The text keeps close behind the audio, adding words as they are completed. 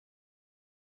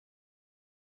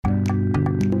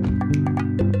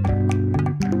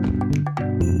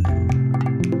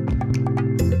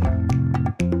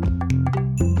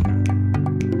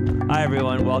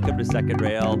everyone. Welcome to Second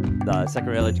Rail, the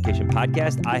Second Rail Education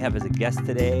Podcast. I have as a guest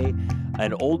today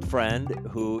an old friend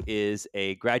who is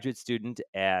a graduate student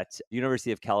at the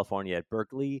University of California at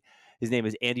Berkeley. His name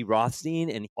is Andy Rothstein,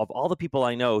 and of all the people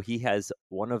I know, he has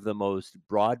one of the most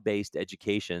broad-based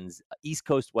educations, East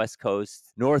Coast, West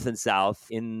Coast, North and South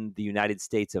in the United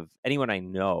States of anyone I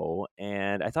know.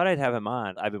 And I thought I'd have him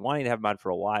on. I've been wanting to have him on for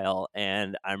a while,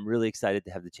 and I'm really excited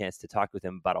to have the chance to talk with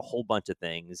him about a whole bunch of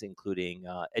things, including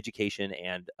education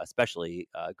and especially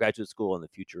graduate school and the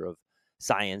future of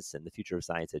science and the future of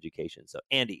science education. So,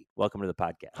 Andy, welcome to the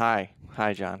podcast.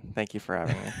 Hi, John. Thank you for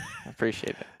having me. I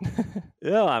appreciate it.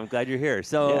 Yeah, I'm glad you're here.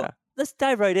 So Yeah. let's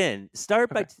dive right in. Start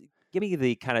by Okay. give me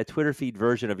the kind of Twitter feed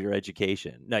version of your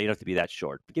education. No, you don't have to be that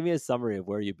short, but give me a summary of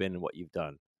where you've been and what you've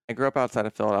done. I grew up outside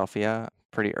of Philadelphia,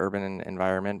 pretty urban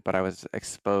environment, but I was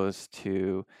exposed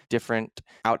to different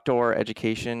outdoor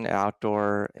education,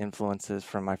 outdoor influences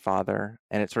from my father,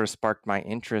 and it sort of sparked my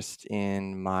interest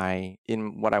in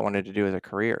what I wanted to do as a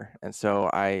career. And so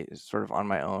I sort of on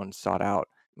my own sought out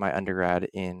my undergrad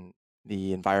in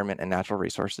the environment and natural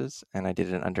resources, and I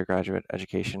did an undergraduate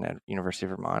education at University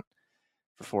of Vermont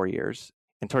for 4 years.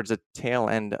 And towards the tail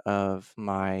end of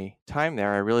my time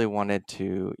there, I really wanted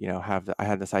to, I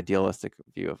had this idealistic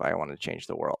view of I wanted to change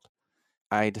the world.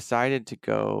 I decided to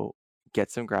go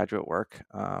get some graduate work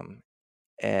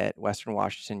at Western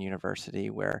Washington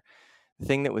University, where the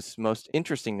thing that was most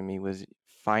interesting to me was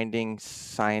finding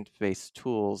science-based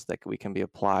tools that we can be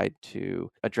applied to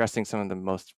addressing some of the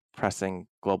most pressing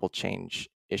global change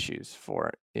issues for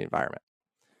the environment.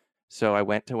 So I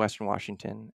went to Western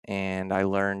Washington and I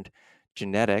learned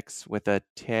genetics with a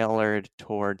tailored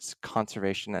towards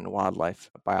conservation and wildlife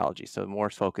biology. So more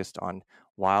focused on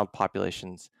wild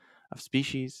populations of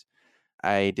species.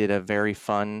 I did a very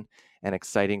fun and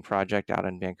exciting project out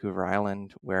on Vancouver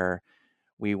Island where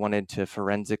we wanted to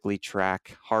forensically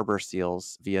track harbor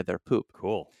seals via their poop.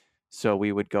 Cool. So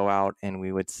we would go out and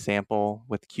we would sample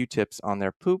with Q-tips on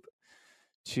their poop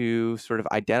to sort of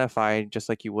identify, just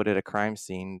like you would at a crime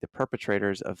scene, the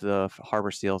perpetrators of the harbor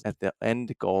seals at the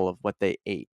end goal of what they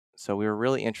ate. So we were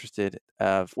really interested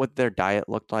of what their diet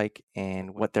looked like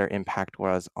and what their impact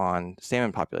was on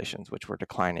salmon populations, which were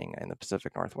declining in the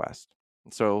Pacific Northwest.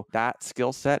 And so that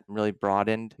skill set really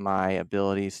broadened my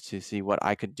abilities to see what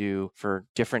I could do for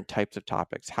different types of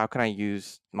topics. How can I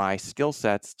use my skill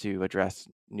sets to address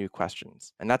new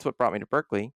questions? And that's what brought me to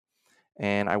Berkeley.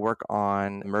 And I work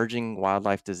on emerging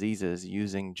wildlife diseases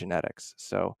using genetics.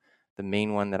 So the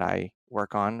main one that I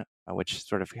work on, which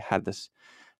sort of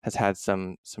has had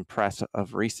some press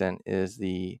of recent, is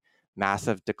the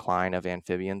massive decline of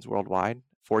amphibians worldwide.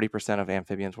 40% of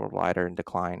amphibians worldwide are in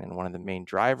decline, and one of the main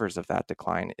drivers of that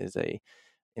decline is a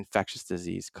infectious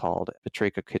disease called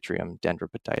Batrachochytrium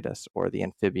dendropatitis, or the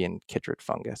amphibian chytrid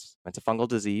fungus. It's a fungal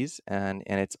disease, and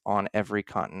it's on every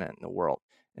continent in the world.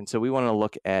 And so we want to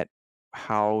look at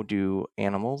how do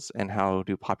animals and how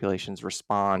do populations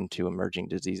respond to emerging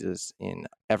diseases in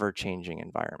ever-changing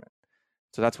environment.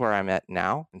 So that's where I'm at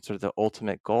now. And sort of the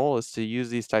ultimate goal is to use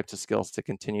these types of skills to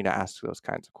continue to ask those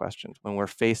kinds of questions. When we're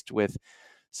faced with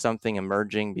something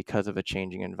emerging because of a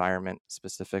changing environment,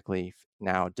 specifically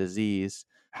now disease,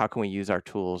 how can we use our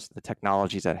tools, the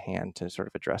technologies at hand to sort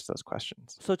of address those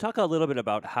questions? So talk a little bit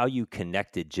about how you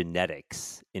connected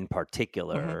genetics in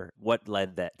particular. What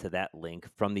led to that link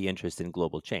from the interest in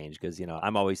global change? Because,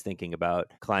 I'm always thinking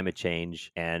about climate change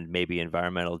and maybe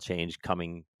environmental change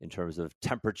coming in terms of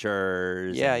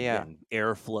temperatures and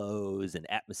air flows and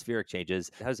atmospheric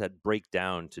changes. How does that break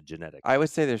down to genetics? I would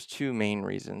say there's two main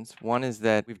reasons. One is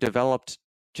that we've developed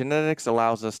genetics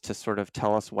allows us to sort of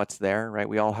tell us what's there, right?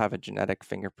 We all have a genetic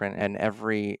fingerprint, and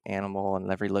every animal and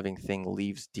every living thing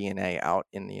leaves DNA out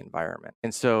in the environment.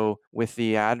 And so with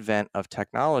the advent of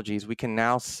technologies, we can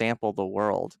now sample the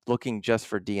world looking just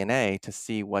for DNA to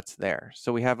see what's there.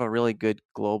 So we have a really good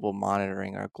global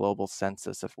monitoring or global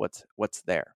census of what's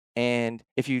there. And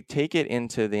if you take it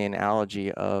into the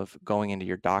analogy of going into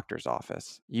your doctor's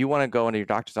office, you want to go into your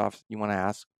doctor's office, you want to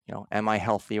ask, am I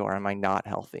healthy or am I not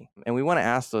healthy? And we want to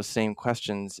ask those same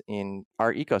questions in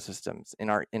our ecosystems, in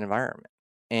our environment.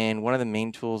 And one of the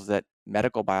main tools that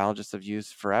medical biologists have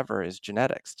used forever is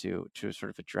genetics to sort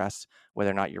of address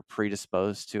whether or not you're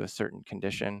predisposed to a certain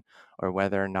condition or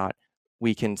whether or not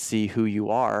we can see who you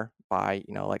are by,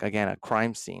 like, again, a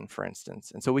crime scene, for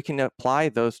instance. And so we can apply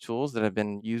those tools that have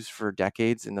been used for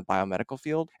decades in the biomedical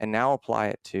field and now apply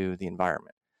it to the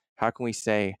environment. How can we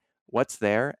say what's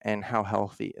there and how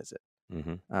healthy is it?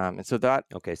 Hmm. And so that,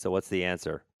 Okay, so what's the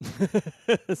answer?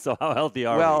 So how healthy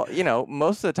are we? well,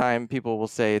 most of the time people will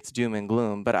say it's doom and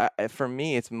gloom, but for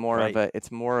me, it's more of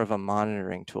Right. a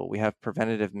monitoring tool. We have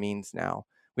preventative means now.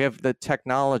 We have the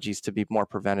technologies to be more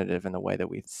preventative in the way that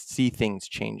we see things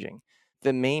changing.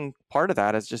 The main part of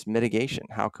that is just mitigation.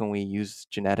 How can we use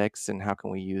genetics and how can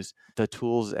we use the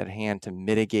tools at hand to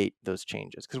mitigate those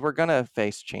changes? Because we're going to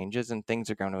face changes and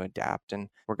things are going to adapt and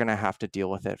we're going to have to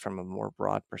deal with it from a more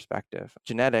broad perspective.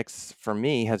 Genetics, for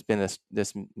me, has been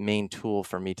this main tool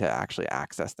for me to actually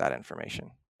access that information.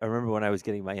 I remember when I was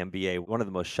getting my MBA, one of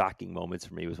the most shocking moments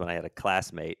for me was when I had a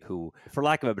classmate who, for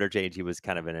lack of a better change, he was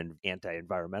kind of an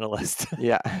anti-environmentalist.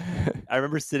 Yeah. I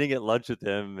remember sitting at lunch with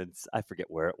him, and I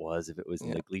forget where it was, if it was in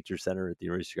Yeah. the Gleacher Center at the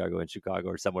University of Chicago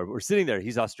or somewhere. But we're sitting there.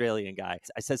 He's an Australian guy.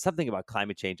 I said something about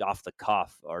climate change off the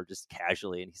cuff or just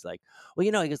casually, and he's like, well,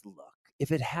 he goes, look,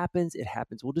 if it happens, it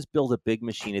happens. We'll just build a big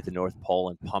machine at the North Pole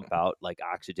and pump out like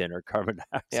oxygen or carbon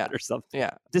dioxide or something.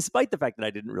 Yeah. Despite the fact that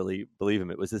I didn't really believe him,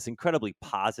 it was this incredibly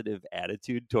positive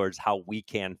attitude towards how we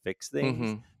can fix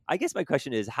things. Mhm. I guess my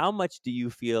question is, how much do you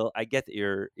feel? I get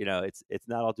that it's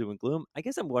not all doom and gloom. I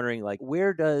guess I'm wondering, like,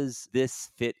 where does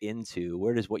this fit into?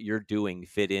 Where does what you're doing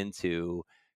fit into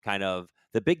kind of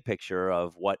the big picture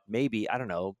of what maybe, I don't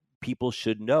know, people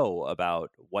should know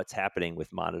about what's happening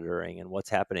with monitoring and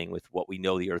what's happening with what we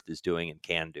know the Earth is doing and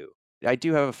can do? I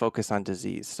do have a focus on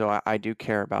disease. So I do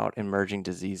care about emerging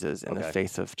diseases in the Okay.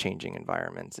 face of changing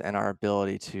environments and our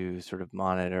ability to sort of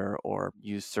monitor or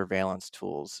use surveillance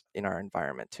tools in our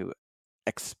environment to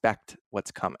expect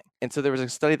what's coming. And so there was a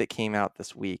study that came out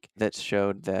this week that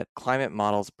showed that climate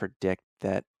models predict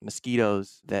that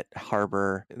mosquitoes that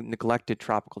harbor neglected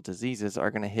tropical diseases are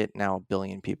going to hit now 1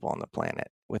 billion people on the planet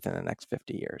within the next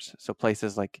 50 years. So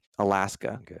places like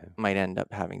Alaska Okay. might end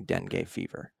up having dengue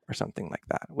fever or something like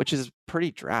that, which is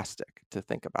pretty drastic to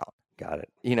think about. Got it.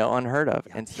 Unheard of.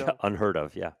 Yeah, And yeah, so unheard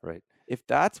of. Yeah, right. if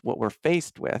that's what we're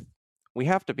faced with, we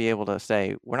have to be able to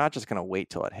say, we're not just going to wait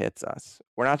till it hits us.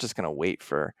 We're not just going to wait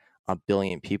for 1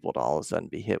 billion people to all of a sudden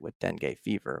be hit with dengue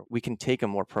fever. We can take a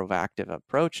more proactive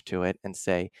approach to it and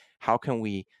say, how can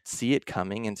we see it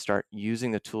coming and start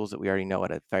using the tools that we already know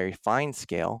at a very fine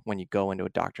scale when you go into a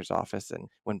doctor's office and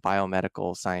when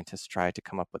biomedical scientists try to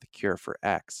come up with a cure for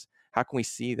X? How can we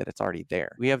see that it's already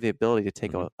there? We have the ability to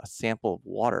take a sample of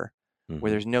water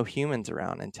where there's no humans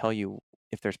around and tell you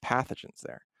if there's pathogens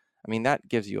there. I mean, that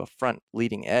gives you a front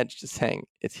leading edge to saying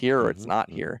it's here or it's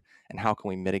not here. And how can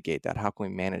we mitigate that? How can we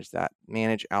manage that?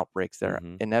 Manage outbreaks that are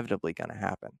inevitably going to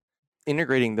happen.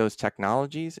 Integrating those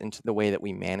technologies into the way that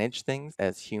we manage things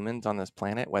as humans on this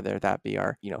planet, whether that be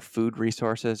our, food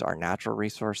resources, our natural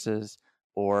resources,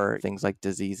 or things like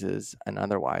diseases and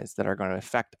otherwise that are going to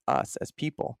affect us as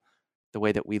people, the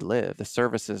way that we live, the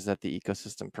services that the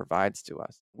ecosystem provides to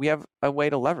us. We have a way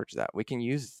to leverage that. We can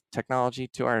use technology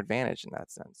to our advantage in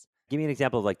that sense. Give me an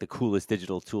example of like the coolest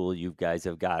digital tool you guys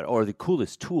have got, or the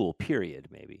coolest tool, period,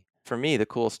 maybe. For me, the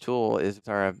coolest tool is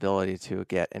our ability to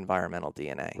get environmental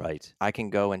DNA. Right. I can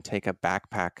go and take a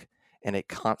backpack and it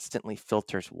constantly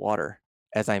filters water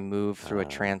as I move through a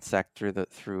transect through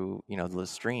the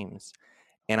streams.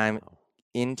 And I'm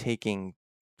intaking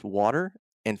water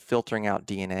and filtering out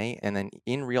DNA and then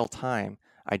in real time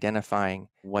identifying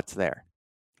what's there.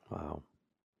 Wow.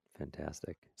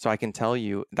 Fantastic. So I can tell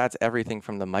you that's everything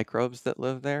from the microbes that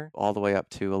live there all the way up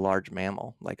to a large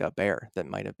mammal like a bear that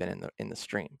might have been in the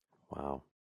stream. Wow.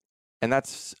 And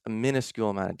that's a minuscule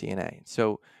amount of DNA.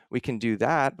 So we can do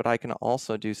that, but I can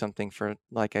also do something for,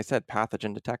 like I said,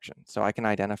 pathogen detection. So I can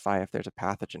identify if there's a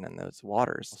pathogen in those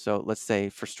waters. So let's say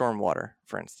for stormwater,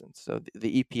 for instance. So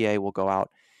the EPA will go out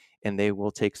and they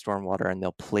will take stormwater and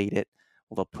they'll plate it.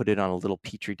 They'll put it on a little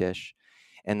petri dish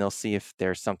and they'll see if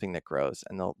there's something that grows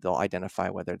and they'll identify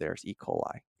whether there's E.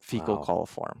 coli, fecal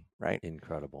coliform, right?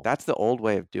 Incredible. That's the old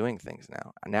way of doing things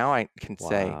now. Now I can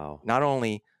say not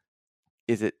only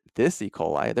is it this E.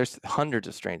 coli, there's hundreds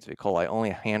of strains of E. coli,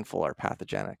 only a handful are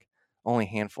pathogenic. Only a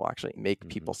handful actually make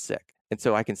people sick. And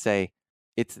so I can say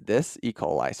it's this E.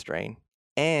 coli strain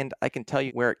and I can tell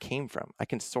you where it came from. I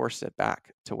can source it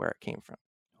back to where it came from.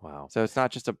 Wow. So it's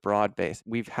not just a broad base.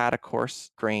 We've had a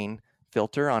coarse grain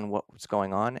filter on what's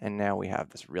going on, and now we have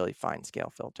this really fine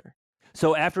scale filter.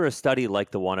 So after a study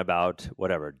like the one about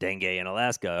whatever dengue in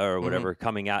Alaska or whatever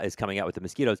coming out with the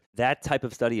mosquitoes, that type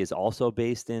of study is also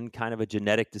based in kind of a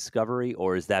genetic discovery,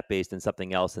 or is that based in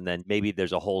something else? And then maybe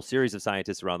there's a whole series of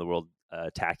scientists around the world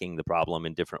attacking the problem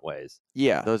in different ways.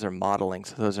 Yeah, those are modeling.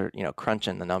 So those are,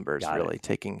 crunching the numbers, Got really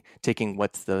it. taking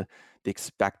what's the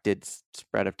expected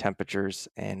spread of temperatures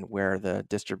and where the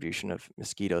distribution of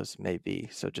mosquitoes may be.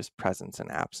 So just presence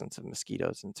and absence of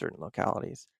mosquitoes in certain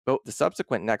localities. But the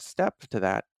subsequent next step to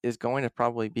that is going to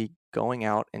probably be going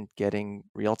out and getting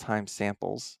real-time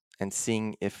samples and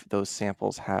seeing if those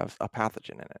samples have a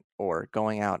pathogen in it, or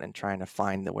going out and trying to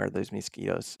find where those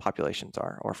mosquitoes populations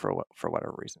are, or for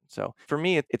whatever reason. So for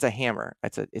me, it's a hammer.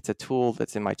 It's a tool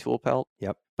that's in my tool belt.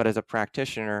 Yep. But as a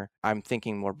practitioner, I'm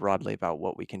thinking more broadly about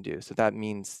what we can do. So that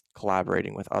means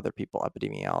collaborating with other people,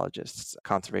 epidemiologists,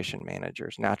 conservation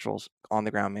managers, naturals,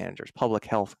 on-the-ground managers, public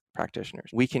health practitioners.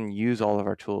 We can use all of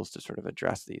our tools to sort of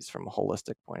address these from a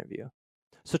holistic point of view.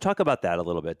 So talk about that a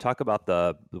little bit. Talk about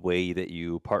the way that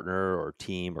you partner or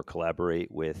team or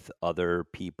collaborate with other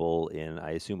people in,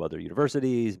 I assume, other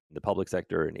universities, the public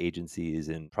sector and agencies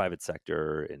and private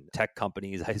sector and tech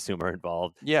companies, I assume, are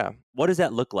involved. Yeah. What does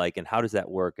that look like and how does that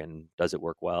work and does it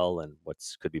work well and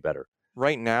what's could be better?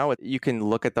 Right now, you can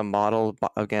look at the model,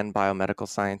 again, biomedical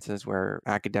sciences, where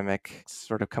academics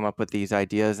sort of come up with these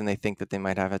ideas and they think that they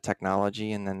might have a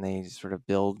technology, and then they sort of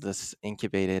build this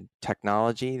incubated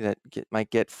technology that might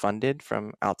get funded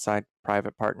from outside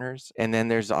private partners. And then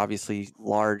there's obviously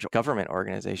large government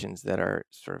organizations that are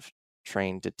sort of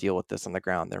trained to deal with this on the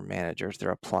ground. They're managers,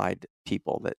 they're applied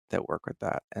people that work with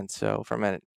that. And so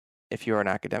if you're an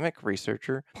academic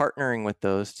researcher, partnering with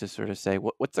those to sort of say,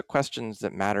 what's the questions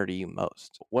that matter to you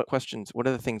most? What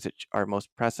are the things that are most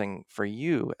pressing for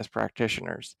you as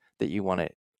practitioners that you want to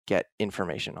get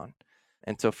information on?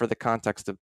 And so for the context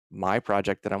of my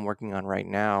project that I'm working on right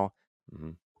now,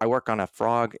 I work on a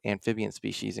frog amphibian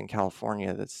species in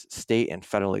California that's state and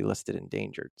federally listed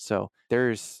endangered. So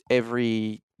there's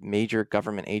every major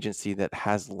government agency that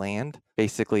has land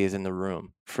basically is in the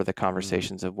room for the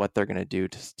conversations of what they're going to do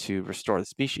to restore the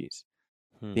species.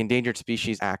 The Endangered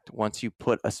Species Act, once you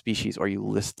put a species or you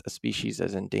list a species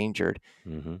as endangered,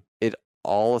 it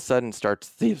all of a sudden starts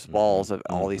these balls of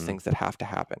all these things that have to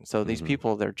happen. So these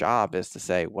people, their job is to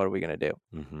say, what are we going to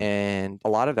do? And a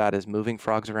lot of that is moving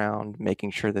frogs around,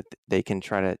 making sure that they can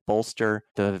try to bolster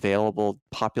the available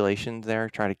populations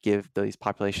there, try to give these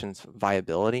populations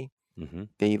viability.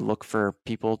 They look for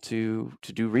people to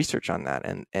do research on that,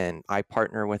 and I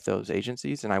partner with those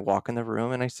agencies, and I walk in the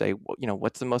room and I say, well,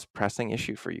 what's the most pressing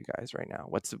issue for you guys right now?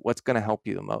 What's going to help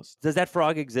you the most? Does that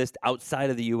frog exist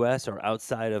outside of the U.S. or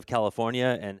outside of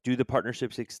California? And do the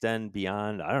partnerships extend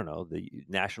beyond, I don't know, the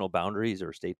national boundaries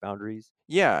or state boundaries?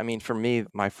 Yeah, I mean, for me,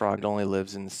 my frog only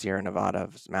lives in the Sierra Nevada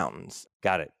mountains.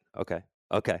 Got it.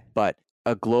 Okay. But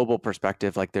a global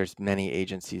perspective, like there's many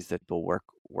agencies that will work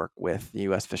with. The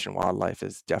U.S. Fish and Wildlife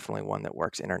is definitely one that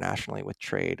works internationally with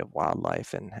trade of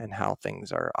wildlife and how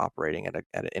things are operating at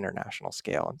an international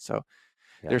scale. And so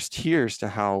there's tiers to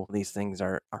how these things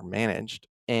are managed.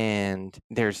 And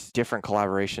there's different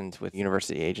collaborations with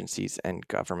university agencies and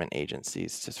government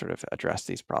agencies to sort of address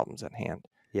these problems at hand.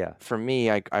 Yeah. For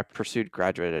me, I pursued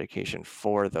graduate education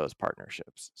for those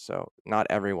partnerships. So not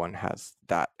everyone has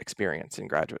that experience in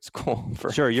graduate school.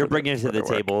 Sure, you're bringing to the work.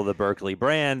 table the Berkeley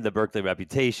brand, the Berkeley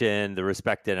reputation, the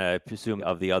respect, and I presume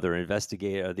of the other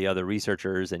the other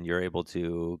researchers, and you're able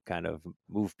to kind of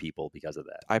move people because of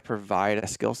that. I provide a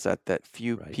skill set that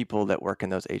few people that work in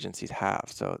those agencies have.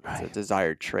 So it's a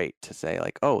desired trait to say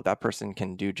like, oh, that person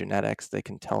can do genetics. They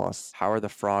can tell us how are the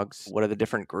frogs, what are the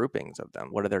different groupings of them?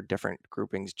 What are their different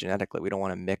groupings genetically? We don't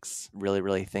want to mix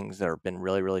really things that have been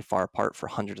really far apart for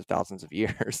hundreds of thousands of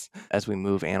years as we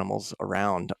move animals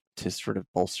around to sort of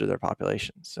bolster their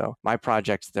populations. So my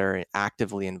projects, they're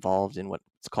actively involved in what's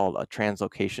called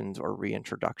translocations or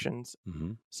reintroductions.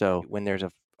 So when there's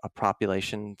a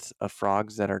population of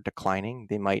frogs that are declining,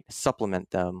 they might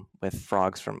supplement them with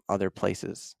frogs from other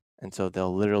places. And so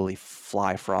they'll literally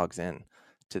fly frogs in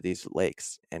to these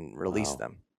lakes and release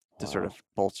them to sort of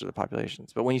bolster the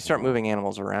populations. But when you start moving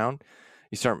animals around,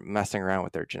 you start messing around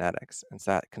with their genetics. And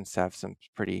so that can have some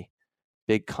pretty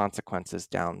big consequences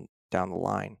down the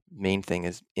line. Main thing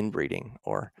is inbreeding,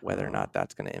 or whether or not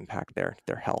that's going to impact their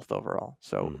health overall.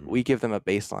 So we give them a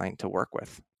baseline to work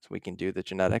with. So we can do the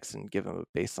genetics and give them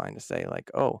a baseline to say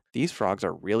like, oh, these frogs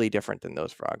are really different than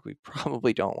those frogs. We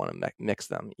probably don't want to mix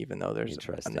them, even though there's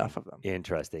enough of them.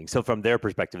 Interesting. So from their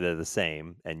perspective, they're the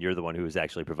same, and you're the one who is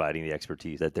actually providing the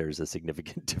expertise that there's a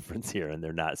significant difference here, and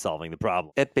they're not solving the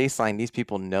problem. At baseline, these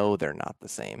people know they're not the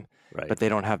same, but they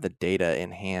don't have the data in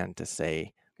hand to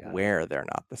say where they're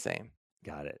not the same.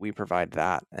 Got it. We provide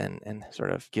that and sort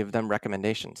of give them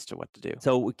recommendations to what to do.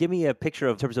 So give me a picture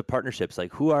of in terms of partnerships.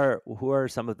 Like who are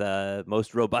some of the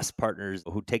most robust partners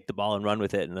who take the ball and run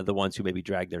with it, and are the ones who maybe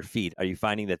drag their feet? Are you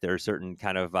finding that there are certain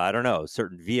kind of I don't know,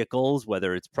 certain vehicles,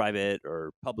 whether it's private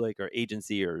or public or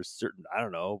agency, or certain I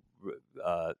don't know,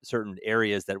 certain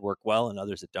areas that work well and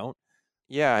others that don't?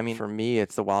 Yeah, I mean, for me,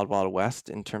 it's the wild, wild west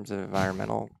in terms of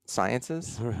environmental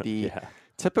sciences. The Yeah.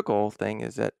 typical thing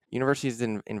is that universities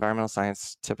in environmental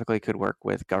science typically could work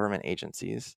with government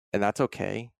agencies, and that's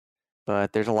okay.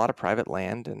 But there's a lot of private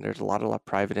land, and there's a lot of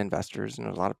private investors, and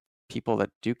there's a lot of people that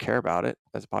do care about it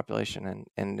as a population.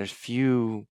 And there's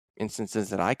few instances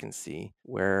that I can see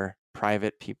where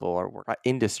private people or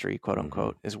industry, quote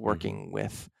unquote, is working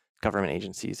with government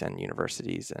agencies and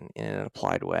universities and in an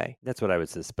applied way. That's what I would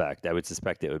suspect. I would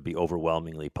suspect it would be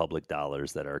overwhelmingly public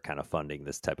dollars that are kind of funding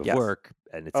this type of Yes. work.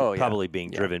 And it's Oh, yeah. probably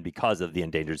being Yeah. driven because of the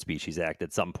Endangered Species Act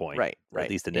at some point, Right, or at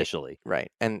least initially.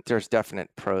 Right. And there's definite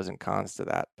pros and cons to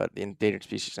that, but the Endangered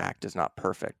Species Act is not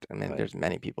perfect. I mean, Right. there's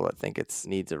many people that think it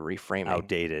needs a reframing.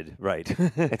 Outdated, right.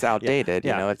 It's outdated.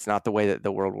 Yeah. You know, it's not the way that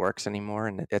the world works anymore.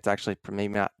 And it's actually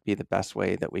maybe not be the best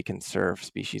way that we can serve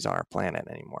species on our planet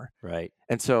anymore. Right.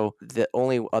 And so the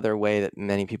only other way that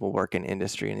many people work in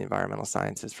industry and the environmental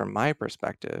sciences, from my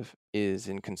perspective, is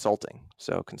in consulting.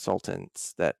 So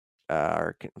consultants that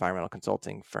are environmental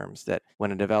consulting firms that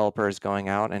when a developer is going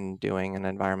out and doing an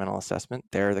environmental assessment,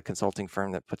 they're the consulting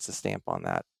firm that puts the stamp on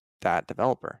that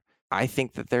developer. I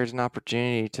think that there's an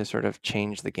opportunity to sort of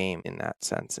change the game in that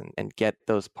sense and get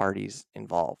those parties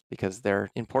involved because they're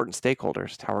important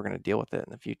stakeholders to how we're going to deal with it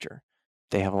in the future.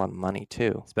 They have a lot of money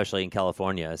too. Especially in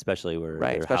California, especially where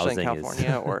Right, their especially in housing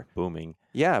California is or booming.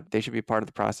 Yeah, they should be part of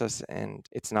the process, and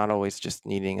it's not always just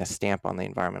needing a stamp on the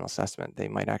environmental assessment. They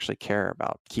might actually care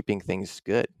about keeping things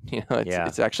good. You know,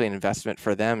 it's actually an investment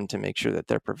for them to make sure that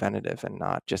they're preventative and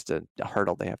not just a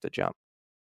hurdle they have to jump.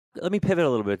 Let me pivot a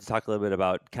little bit to talk a little bit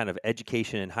about kind of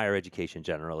education and higher education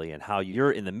generally, and how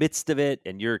you're in the midst of it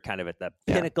and you're kind of at the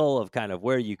pinnacle of kind of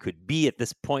where you could be at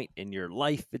this point in your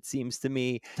life, it seems to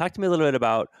me. Talk to me a little bit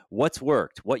about what's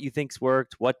worked, what you think's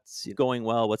worked, what's going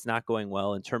well, what's not going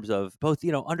well in terms of both,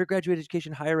 you know, undergraduate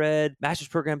education, higher ed, master's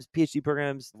programs, PhD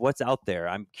programs, what's out there.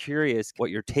 I'm curious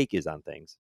what your take is on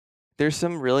things. There's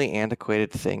some really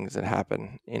antiquated things that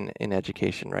happen in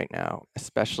education right now,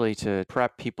 especially to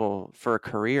prep people for a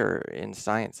career in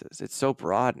sciences. It's so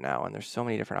broad now, and there's so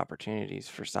many different opportunities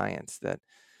for science that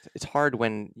it's hard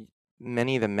when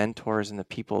many of the mentors and the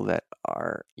people that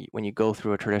are, when you go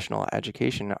through a traditional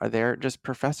education, they're just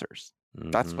professors.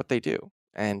 That's what they do.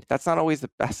 And that's not always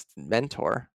the best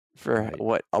mentor for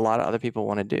what a lot of other people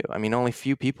want to do. I mean, only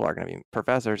few people are going to be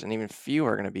professors, and even few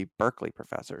are going to be Berkeley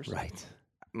professors. Right.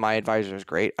 My advisor is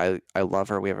great. I love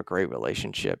her. We have a great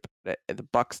relationship. The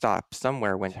buck stops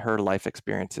somewhere when her life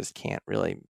experiences can't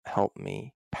really help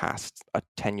me past a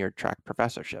tenured track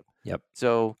professorship. Yep.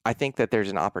 So I think that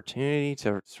there's an opportunity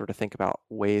to sort of think about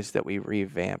ways that we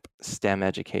revamp STEM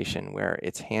education where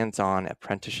it's hands-on,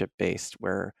 apprenticeship-based,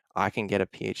 where I can get a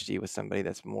PhD with somebody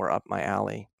that's more up my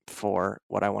alley for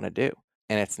what I want to do.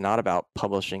 And it's not about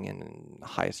publishing in the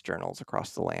highest journals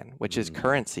across the land, which is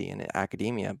currency in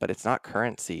academia, but it's not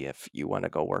currency if you want to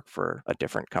go work for a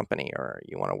different company or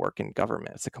you want to work in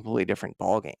government. It's a completely different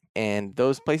ballgame. And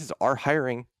those places are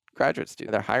hiring graduate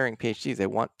students. They're hiring PhDs. They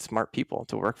want smart people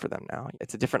to work for them now.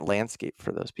 It's a different landscape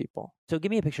for those people. So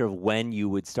give me a picture of when you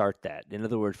would start that. In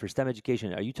other words, for STEM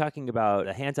education, are you talking about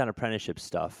the hands-on apprenticeship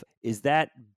stuff? Is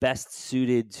that best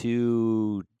suited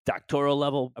to doctoral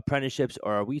level apprenticeships,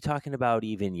 or are we talking about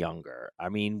even younger? I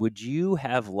mean, would you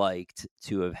have liked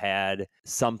to have had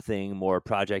something more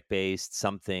project-based,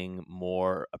 something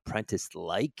more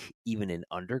apprentice-like, even in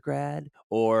undergrad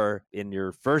or in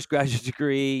your first graduate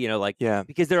degree, you know, like,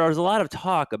 because there was a lot of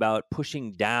talk about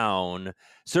pushing down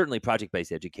certainly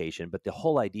project-based education, but the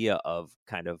whole idea of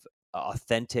kind of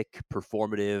authentic,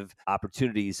 performative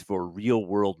opportunities for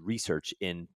real-world research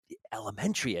in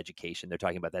elementary education. They're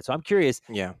talking about that. So I'm curious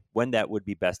when that would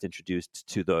be best introduced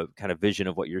to the kind of vision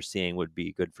of what you're seeing would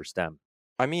be good for STEM.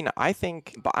 I mean, I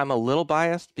think I'm a little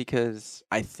biased because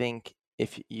I think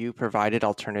if you provided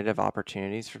alternative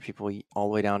opportunities for people all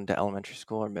the way down to elementary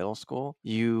school or middle school,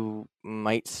 you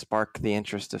might spark the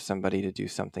interest of somebody to do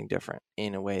something different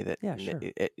in a way that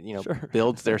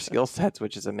builds their skill sets,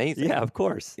 which is amazing. Yeah, of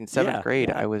course. In seventh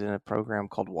grade, I was in a program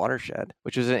called Watershed,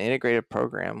 which was an integrated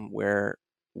program where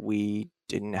we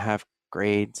didn't have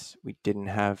grades. We didn't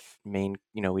have we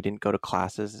didn't go to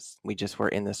classes. We just were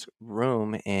in this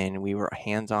room and we were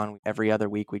hands-on. Every other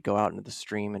week we'd go out into the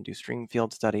stream and do stream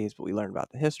field studies, but we learned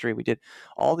about the history. We did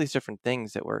all these different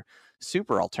things that were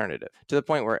super alternative to the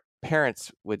point where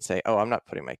parents would say, oh, I'm not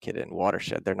putting my kid in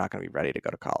Watershed. They're not going to be ready to go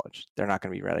to college. They're not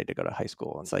going to be ready to go to high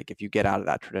school. And it's like, if you get out of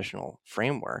that traditional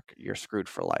framework, you're screwed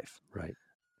for life. Right.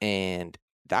 And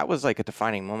that was like a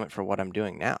defining moment for what I'm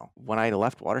doing now. When I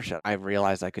left Watershed, I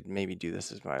realized I could maybe do this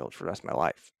for the rest of my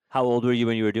life. How old were you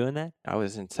when you were doing that? I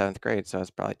was in 7th grade, so I was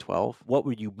probably 12. What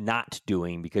were you not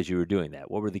doing because you were doing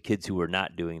that? What were the kids who were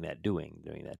not doing that doing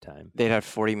during that time? They'd have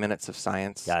 40 minutes of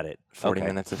science. Got it. 40 Okay.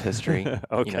 minutes of history,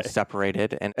 Okay.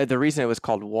 separated. And the reason it was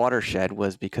called Watershed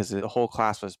was because the whole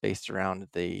class was based around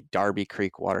the Darby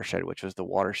Creek watershed, which was the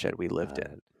watershed we lived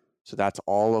in. So that's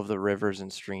all of the rivers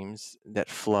and streams that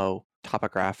flow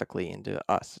topographically into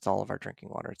us. It's all of our drinking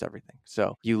water. It's everything.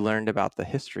 So you learned about the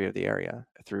history of the area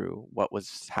through what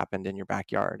was happened in your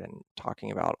backyard and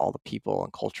talking about all the people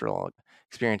and cultural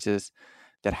experiences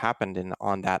that happened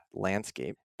on that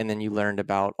landscape. And then you learned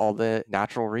about all the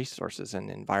natural resources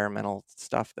and environmental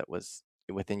stuff that was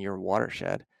within your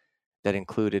watershed that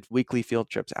included weekly field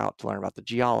trips out to learn about the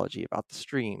geology, about the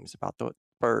streams, about the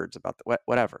birds, about the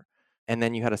whatever. And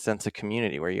then you had a sense of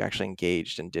community where you actually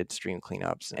engaged and did stream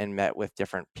cleanups and met with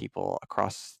different people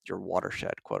across your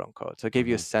watershed, quote unquote. So it gave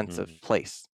you a sense of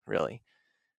place, really.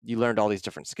 You learned all these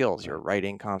different skills. You were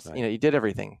writing constantly. You did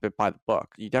everything but by the book.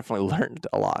 You definitely learned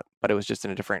a lot, but it was just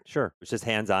in a different. Sure. It was just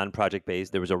hands-on,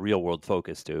 project-based. There was a real-world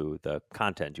focus to the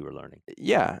content you were learning.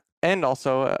 Yeah. And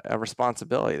also a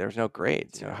responsibility. There was no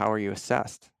grades. How are you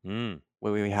assessed?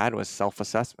 What we had was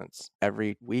self-assessments.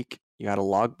 Every week you had a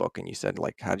logbook and you said,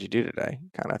 like, how'd you do today?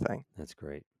 Kind of thing. That's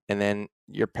great. And then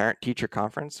your parent-teacher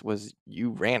conference was,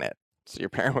 you ran it. So your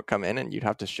parent would come in and you'd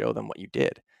have to show them what you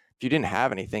did. If you didn't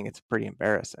have anything, it's pretty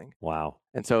embarrassing. Wow.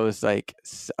 And so it was like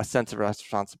a sense of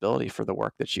responsibility for the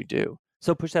work that you do.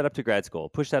 So push that up to grad school.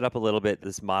 Push that up a little bit,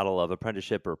 this model of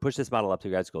apprenticeship, or push this model up to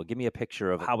grad school. Give me a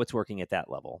picture of how it's working at that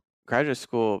level. Graduate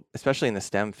school, especially in the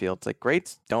STEM fields, like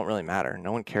grades don't really matter.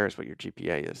 No one cares what your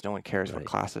GPA is. No one cares what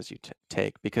classes you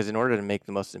take, because in order to make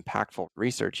the most impactful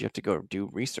research, you have to go do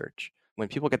research. When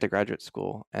people get to graduate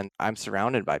school, and I'm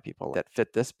surrounded by people that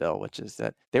fit this bill, which is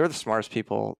that they were the smartest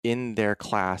people in their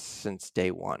class since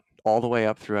day one, all the way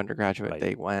up through undergraduate.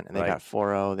 They went and they got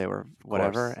 4.0, they were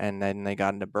whatever, and then they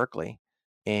got into Berkeley.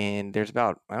 And there's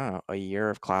about, I don't know, a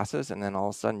year of classes, and then all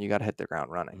of a sudden you got to hit the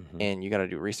ground running, and you got to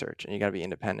do research, and you got to be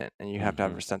independent, and you have to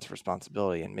have a sense of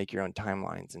responsibility and make your own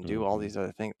timelines and do all these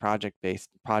other things, project-based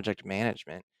project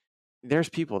management. There's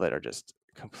people that are just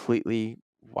completely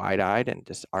wide-eyed and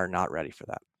just are not ready for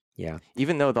that. Yeah.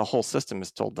 Even though the whole system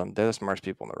has told them they're the smartest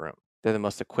people in the room. They're the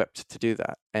most equipped to do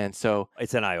that. And so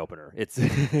it's an eye-opener. It's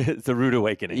a rude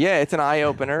awakening. Yeah, it's an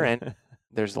eye-opener. And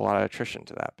there's a lot of attrition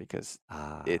to that because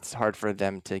it's hard for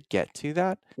them to get to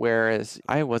that. Whereas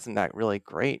I wasn't that really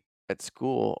great at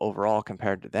school overall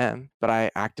compared to them, but I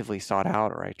actively sought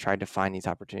out, or I tried to find these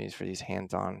opportunities for these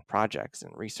hands-on projects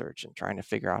and research and trying to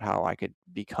figure out how I could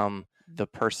become the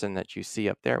person that you see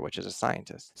up there, which is a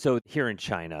scientist. So here in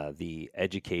China, the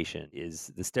education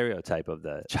is, the stereotype of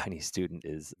the Chinese student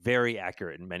is very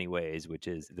accurate in many ways, which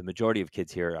is the majority of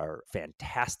kids here are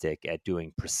fantastic at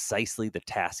doing precisely the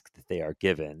task that they are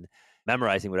given,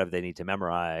 memorizing whatever they need to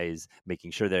memorize,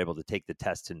 making sure they're able to take the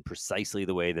test in precisely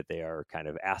the way that they are kind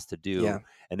of asked to do. Yeah.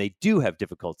 And they do have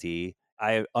difficulty.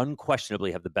 I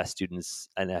unquestionably have the best students,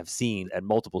 and have seen at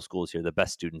multiple schools here, the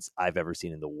best students I've ever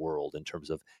seen in the world in terms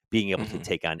of being able to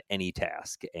take on any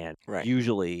task. And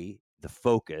usually the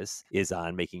focus is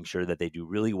on making sure that they do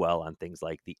really well on things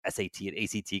like the SAT and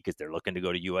ACT, because they're looking to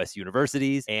go to US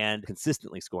universities, and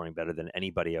consistently scoring better than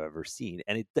anybody I've ever seen.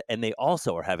 And they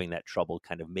also are having that trouble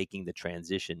kind of making the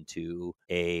transition to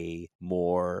a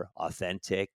more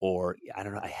authentic, or I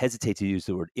don't know, I hesitate to use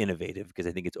the word innovative because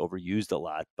I think it's overused a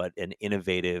lot, but an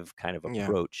innovative kind of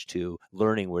approach to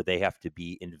learning, where they have to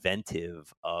be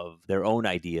inventive of their own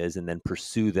ideas and then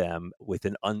pursue them with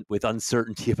with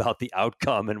uncertainty about the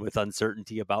outcome, and with uncertainty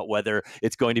about whether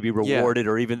it's going to be rewarded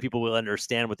or even people will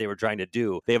understand what they were trying to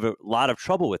do. They have a lot of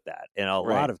trouble with that in a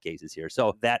lot of cases here.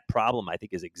 So that problem, I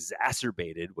think, is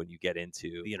exacerbated when you get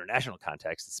into the international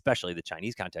context, especially the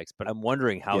Chinese context. But I'm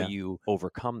wondering how you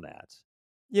overcome that.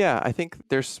 Yeah, I think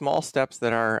there's small steps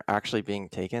that are actually being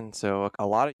taken. So a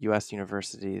lot of US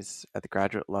universities at the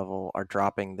graduate level are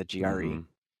dropping the GRE.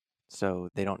 So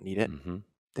they don't need it.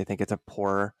 They think it's a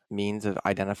poor means of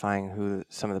identifying who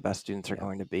some of the best students are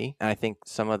going to be. And I think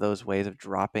some of those ways of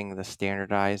dropping the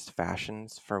standardized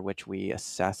fashions for which we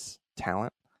assess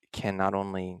talent can not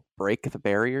only break the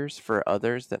barriers for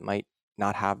others that might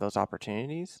not have those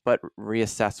opportunities, but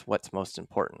reassess what's most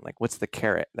important. Like, what's the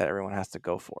carrot that everyone has to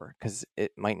go for? Because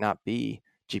it might not be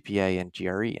GPA and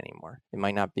GRE anymore. It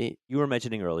might not be. You were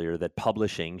mentioning earlier that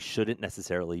publishing shouldn't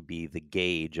necessarily be the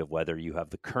gauge of whether you have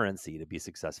the currency to be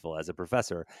successful as a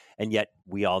professor. And yet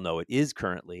we all know it is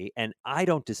currently. And I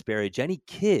don't disparage any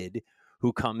kid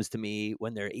who comes to me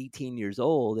when they're 18 years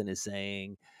old and is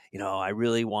saying, I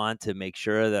really want to make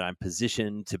sure that I'm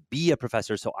positioned to be a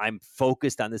professor. So I'm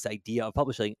focused on this idea of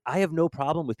publishing. I have no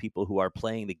problem with people who are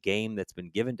playing the game that's been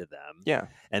given to them. Yeah.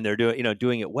 And they're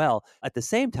doing it well. At the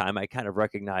same time, I kind of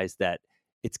recognize that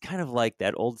it's kind of like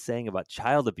that old saying about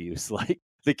child abuse. Like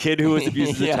the kid who was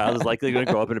abused as a child is likely going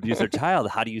to grow up and abuse their child.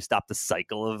 How do you stop the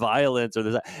cycle of violence or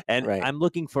this? And Right. I'm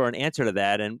looking for an answer to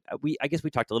that. And I guess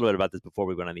we talked a little bit about this before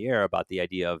we went on the air about the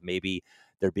idea of maybe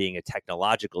there being a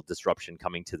technological disruption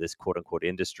coming to this quote unquote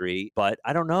industry. But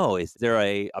I don't know. Is there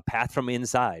a path from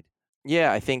inside?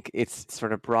 Yeah, I think it's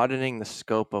sort of broadening the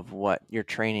scope of what your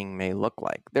training may look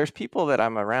like. There's people that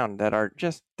I'm around that are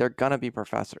they're going to be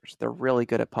professors. They're really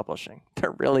good at publishing.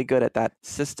 They're really good at that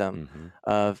system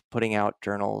of putting out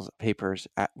journals, papers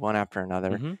one after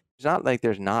another. It's not like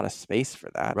there's not a space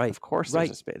for that. Right. Of course there's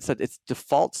a space. So it's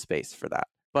default space for that.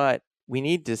 But we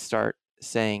need to start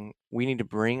saying we need to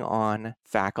bring on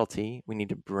faculty. We need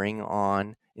to bring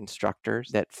on instructors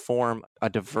that form a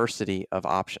diversity of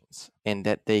options and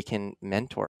that they can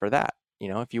mentor for that.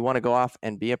 If you want to go off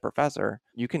and be a professor,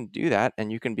 you can do that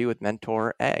and you can be with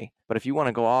mentor A. But if you want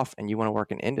to go off and you want to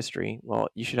work in industry, well,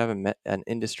 you should have an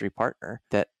industry partner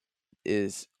that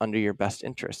is under your best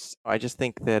interests. I just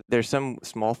think that there's some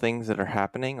small things that are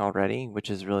happening already, which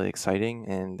is really exciting.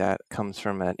 And that comes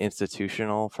from an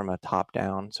institutional, from a top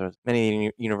down. So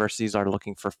many universities are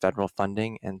looking for federal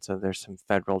funding. And so there's some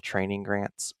federal training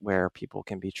grants where people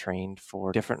can be trained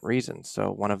for different reasons. So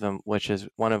one of them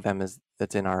is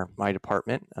that's in my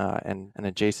department and an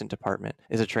adjacent department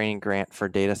is a training grant for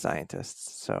data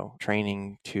scientists. So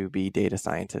training to be data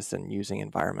scientists and using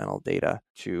environmental data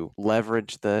to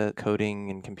leverage the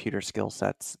coding and computer skill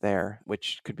sets there,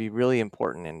 which could be really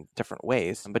important in different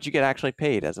ways. But you get actually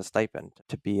paid as a stipend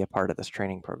to be a part of this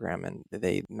training program, and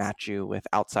they match you with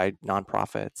outside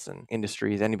nonprofits and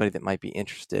industries, anybody that might be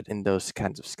interested in those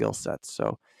kinds of skill sets.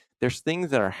 So there's things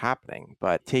that are happening,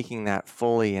 but taking that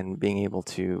fully and being able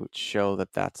to show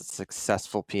that that's a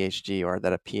successful PhD, or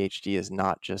that a PhD is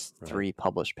not just 3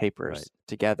 published papers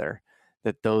together,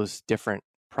 that those different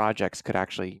projects could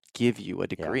actually give you a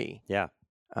degree. Yeah.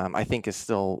 I think is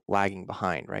still lagging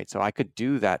behind, right? So I could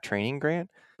do that training grant,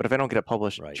 but if I don't get a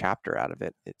published chapter out of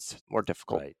it, it's more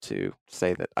difficult to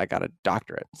say that I got a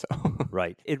doctorate. So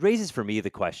Right. It raises for me the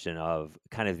question of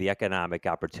kind of the economic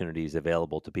opportunities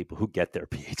available to people who get their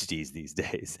PhDs these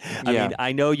days. I mean,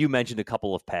 I know you mentioned a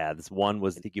couple of paths. One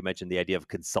was, I think you mentioned the idea of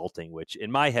consulting, which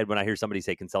in my head, when I hear somebody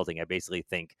say consulting, I basically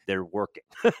think they're working.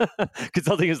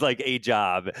 Consulting is like a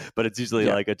job, but it's usually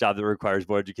like a job that requires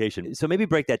more education. So maybe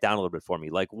break that down a little bit for me.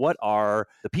 Like, what are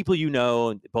the people you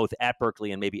know, both at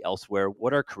Berkeley and maybe elsewhere,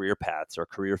 what are career paths or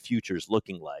career futures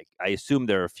looking like? I assume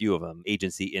there are a few of them: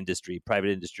 agency, industry, private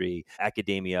industry,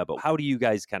 academia. But how do you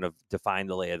guys kind of define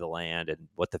the lay of the land and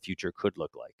what the future could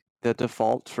look like? The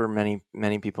default for many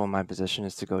people in my position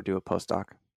is to go do a postdoc.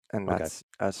 And that's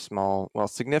a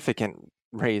significant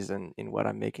raise in what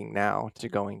I'm making now to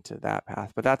going to that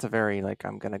path. But that's a very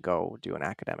I'm going to go do an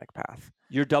academic path.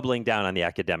 You're doubling down on the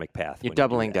academic path. You're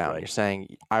doubling down. Right? You're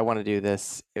saying, I want to do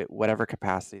this at whatever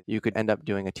capacity. You could end up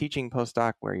doing a teaching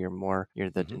postdoc where you're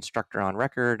the instructor on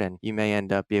record, and you may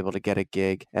end up be able to get a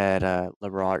gig at a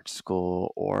liberal arts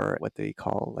school, or what they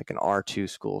call like an R2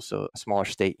 school, so a smaller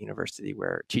state university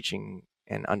where teaching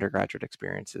and undergraduate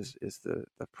experience is the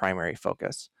primary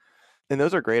focus. And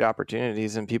those are great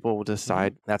opportunities, and people will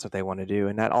decide that's what they want to do.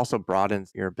 And that also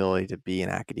broadens your ability to be in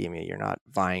academia. You're not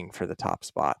vying for the top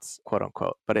spots, quote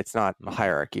unquote, but it's not a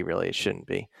hierarchy, really. It shouldn't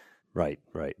be. Right.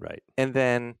 And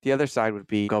then the other side would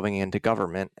be going into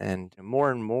government. And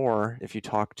more, if you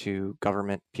talk to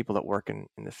government people that work in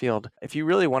the field, if you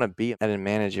really want to be at a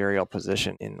managerial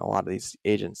position in a lot of these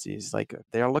agencies,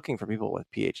 they are looking for people with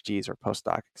PhDs or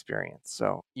postdoc experience.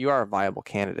 So you are a viable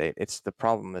candidate. The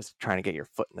problem is trying to get your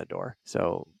foot in the door.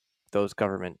 So those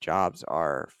government jobs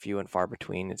are few and far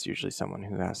between. It's usually someone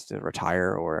who has to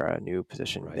retire or a new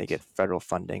position. They get federal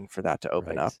funding for that to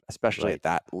open up, especially at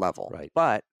that level.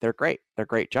 But they're great. They're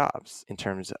great jobs in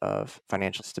terms of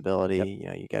financial stability.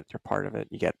 You get your part of it.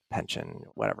 You get pension,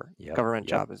 whatever. Government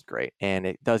job is great. And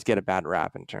it does get a bad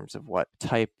rap in terms of what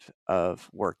type of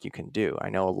work you can do. I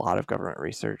know a lot of government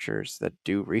researchers that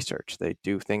do research. They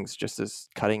do things just as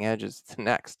cutting edge as the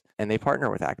next. And they partner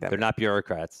with academics. They're not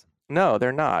bureaucrats. No,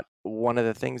 they're not. One of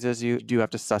the things is you do have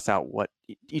to suss out what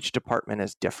each department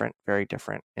is different, very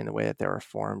different in the way that they were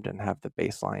formed, and have the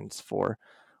baselines for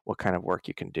what kind of work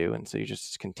you can do. And so you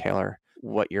just can tailor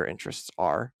what your interests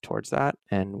are towards that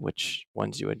and which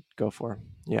ones you would go for.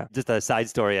 Yeah. Just a side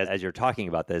story as you're talking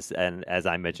about this, and as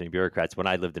I'm mentioning bureaucrats, when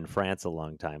I lived in France a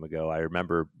long time ago, I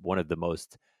remember one of the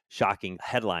most shocking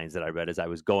headlines that I read as I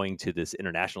was going to this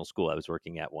international school I was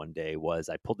working at one day was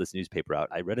I pulled this newspaper out.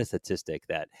 I read a statistic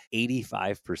that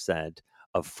 85%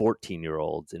 of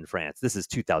 14-year-olds in France, this is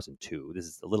 2002, this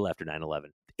is a little after 9/11,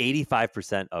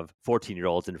 85% of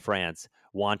 14-year-olds in France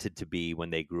wanted to be, when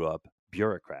they grew up,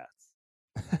 bureaucrats.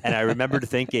 And I remembered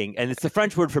thinking, and it's the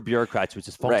French word for bureaucrats, which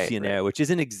is fonctionnaire, which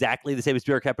isn't exactly the same as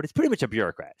bureaucrat, but it's pretty much a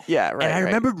bureaucrat. Yeah, right. And I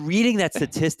remembered reading that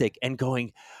statistic and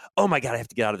going, oh my God, I have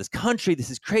to get out of this country. This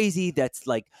is crazy. That's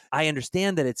like, I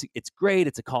understand that it's great.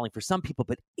 It's a calling for some people,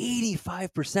 but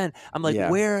 85%, I'm like,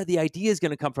 where are the ideas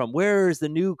going to come from? Where is the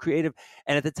new creative?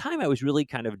 And at the time I was really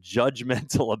kind of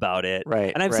judgmental about it.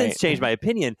 Right. And I've since changed my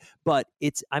opinion, but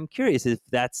I'm curious if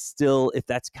that's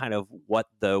kind of what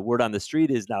the word on the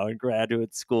street is now in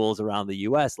graduate schools around the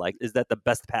US. Like, is that the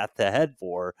best path to head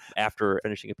for after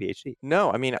finishing a PhD?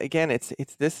 No, I mean, again,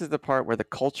 this is the part where the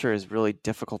culture is really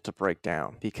difficult to break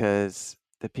down, because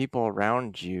the people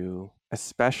around you,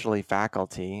 especially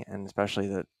faculty, and especially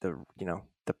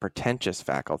the pretentious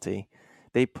faculty,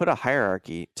 they put a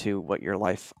hierarchy to what your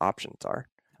life options are.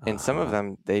 And some of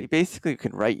them, they basically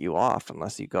could write you off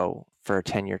unless you go for a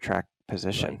tenure track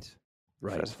position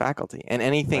as faculty. And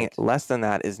anything less than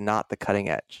that is not the cutting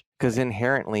edge. Because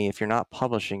inherently, if you're not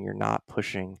publishing, you're not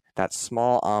pushing that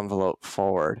small envelope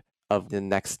forward of the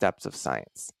next steps of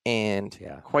science. And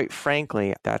quite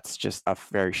frankly, that's just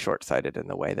very short-sighted in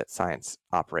the way that science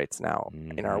operates now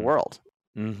in our world.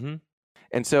 Mm-hmm.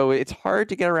 And so it's hard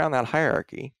to get around that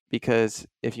hierarchy, because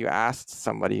if you asked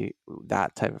somebody,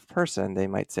 that type of person, they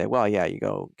might say, well, yeah, you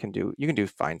can do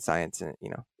fine science and,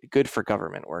 good for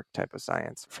government work type of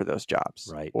science for those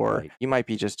jobs. Or you might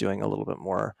be just doing a little bit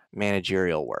more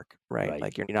managerial work, right?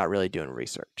 Like you're not really doing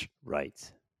research. Right.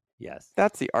 Yes.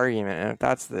 That's the argument. And if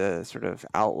that's the sort of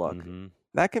outlook,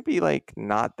 that could be like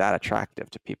not that attractive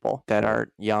to people that are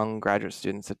young graduate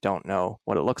students that don't know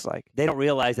what it looks like. They don't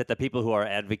realize that the people who are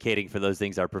advocating for those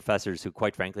things are professors who,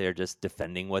 quite frankly, are just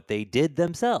defending what they did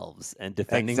themselves and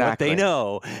defending what they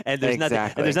know. And there's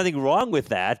nothing wrong with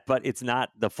that, but it's not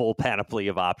the full panoply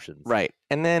of options. Right.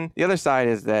 And then the other side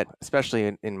is that,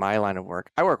 especially in my line of work,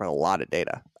 I work with a lot of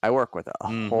data. I work with a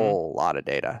whole lot of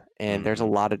data. And there's a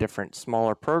lot of different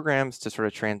smaller programs to sort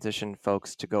of transition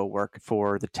folks to go work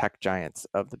for the tech giants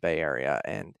of the Bay Area.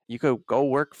 And you could go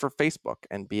work for Facebook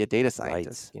and be a data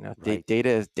scientist. Data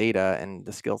is data, and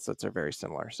the skill sets are very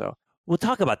similar. So we'll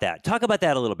talk about that. Talk about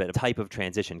that a little bit, a type of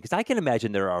transition, because I can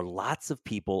imagine there are lots of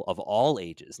people of all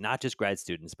ages, not just grad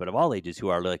students, but of all ages, who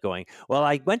are like going, well,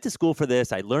 I went to school for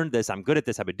this, I learned this, I'm good at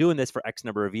this, I've been doing this for X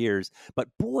number of years, but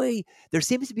boy, there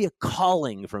seems to be a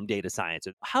calling from data science.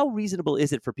 How reasonable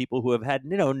is it for people who have had,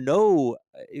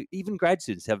 even grad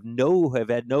students have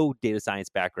had no data science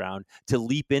background to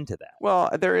leap into that? Well,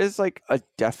 there is like a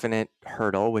definite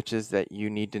hurdle, which is that you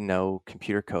need to know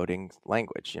computer coding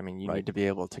language. I mean, you need to be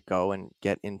able to go and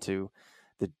get into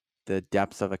the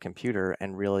depths of a computer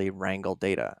and really wrangle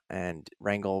data, and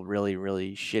wrangle really,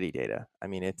 really shitty data. I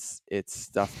mean, it's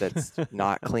stuff that's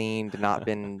not cleaned, not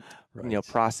been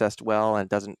processed well, and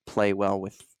doesn't play well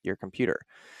with your computer.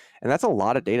 And that's a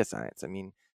lot of data science. I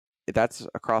mean, that's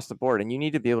across the board, and you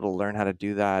need to be able to learn how to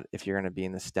do that if you're going to be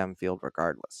in the STEM field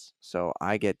regardless. So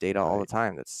I get data all the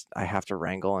time that's I have to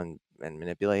wrangle and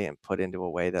manipulate and put into a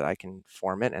way that I can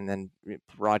form it and then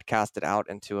broadcast it out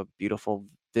into a beautiful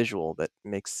visual that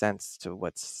makes sense to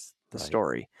what's the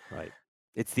story. Right.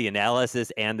 It's the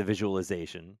analysis and the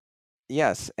visualization.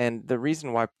 Yes, and the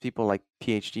reason why people like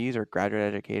PhDs or graduate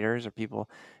educators or people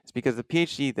is because the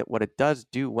PhD, that what it does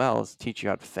do well is teach you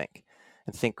how to think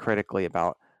and think critically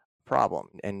about problem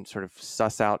and sort of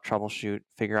suss out, troubleshoot,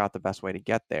 figure out the best way to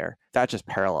get there. That just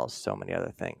parallels so many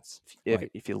other things.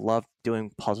 If you love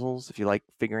doing puzzles, if you like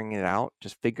figuring it out,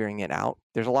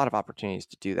 there's a lot of opportunities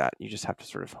to do that. You just have to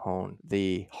sort of hone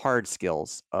the hard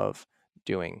skills of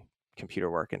doing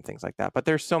computer work and things like that. But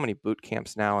there's so many boot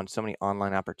camps now and so many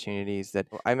online opportunities that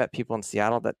I met people in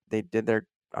Seattle that they did their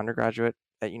undergraduate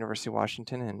at University of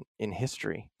Washington in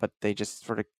history, but they just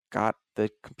sort of got the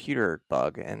computer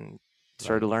bug and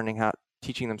started learning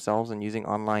teaching themselves and using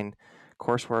online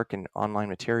coursework and online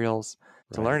materials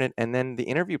to learn it. And then the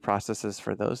interview processes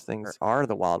for those things are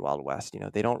the wild, wild west.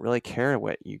 They don't really care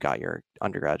what you got your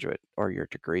undergraduate or your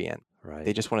degree in.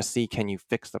 They just want to see, can you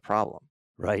fix the problem?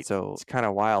 Right. So it's kind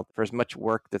of wild. For as much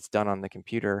work that's done on the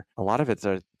computer, a lot of it's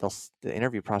the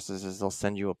interview process is they'll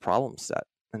send you a problem set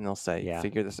and they'll say,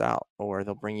 figure this out, or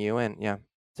they'll bring you in. Yeah.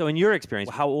 So in your experience,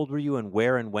 how old were you and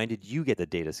where and when did you get the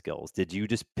data skills? Did you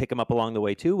just pick them up along the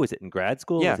way too? Was it in grad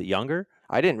school? Yeah, Was it younger?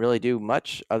 I didn't really do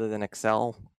much other than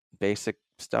Excel basic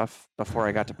stuff before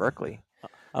I got to Berkeley.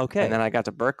 And then Okay. I got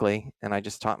to Berkeley and I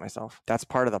just taught myself. That's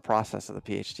part of the process of the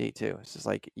PhD too. It's just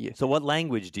like So what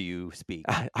language do you speak?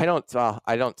 I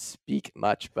don't speak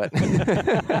much, but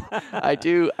I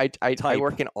do. I Type.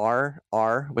 work in R,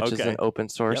 which is an Okay. open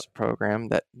source Yep. program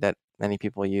that many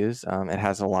people use. It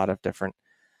has a lot of different.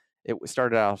 It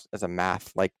started out as a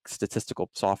math, like statistical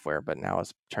software, but now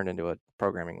it's turned into a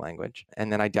programming language.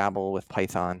 And then I dabble with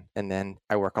Python, and then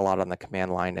I work a lot on the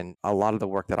command line. And a lot of the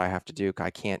work that I have to do, I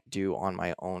can't do on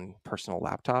my own personal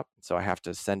laptop. So I have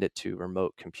to send it to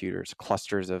remote computers,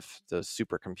 clusters of those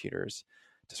supercomputers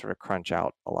to sort of crunch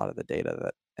out a lot of the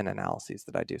data and analyses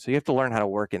that I do. So you have to learn how to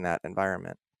work in that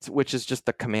environment, which is just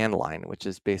the command line, which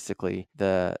is basically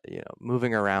the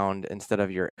moving around. Instead of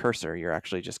your cursor, you're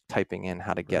actually just typing in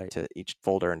how to get Right. to each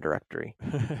folder and directory.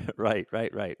 Right.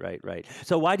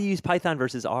 So why do you use Python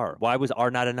versus R? Why was R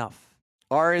not enough?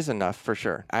 R is enough for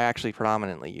sure. I actually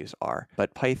predominantly use R,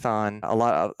 but Python, a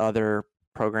lot of other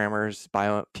programmers,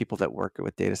 people that work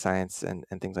with data science and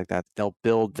things like that, they'll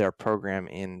build their program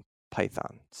in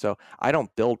Python. So I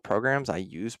don't build programs, I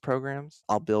use programs.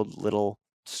 I'll build little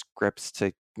scripts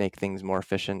to make things more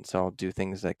efficient. So I'll do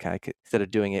things like instead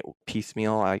of doing it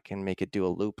piecemeal, I can make it do a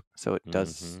loop. So it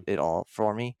does it all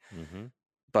for me. Mm-hmm.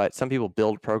 But some people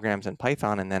build programs in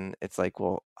Python and then it's like,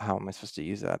 well, how am I supposed to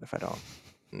use that if I don't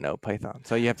know Python?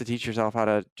 So you have to teach yourself how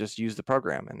to just use the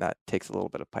program. And that takes a little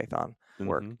bit of Python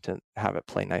work to have it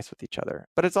play nice with each other.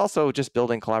 But it's also just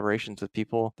building collaborations with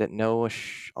people that know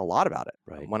a lot about it.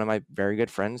 Right. One of my very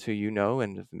good friends who you know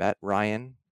and have met,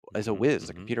 Ryan, is a whiz,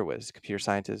 a computer whiz, computer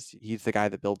scientist. He's the guy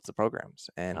that builds the programs.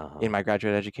 And in my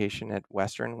graduate education at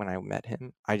Western, when I met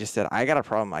him, I just said, I got a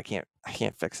problem. I can't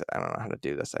fix it. I don't know how to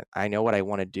do this. I know what I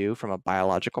want to do from a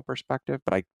biological perspective,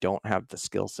 but I don't have the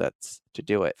skill sets to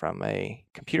do it from a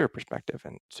computer perspective.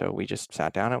 And so we just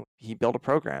sat down and he built a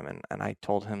program and I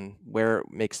told him where it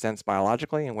makes sense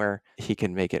biologically and where he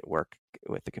can make it work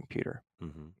with the computer.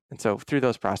 And so through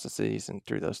those processes and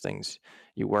through those things,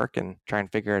 you work and try and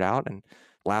figure it out. And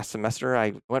last semester,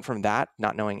 I went from that,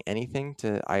 not knowing anything,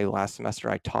 to last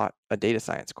semester, I taught a data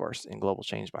science course in global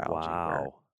change biology.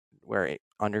 Wow. Where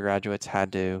undergraduates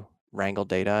had to wrangle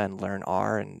data and learn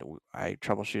R, and I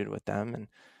troubleshooted with them. And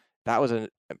that was a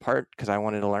part because I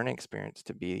wanted a learning experience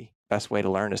to be best way to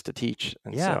learn is to teach.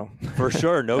 And Yeah, so for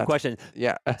sure. No question.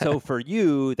 Yeah. So for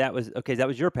you, that was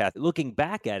your path. Looking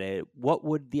back at it, what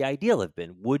would the ideal have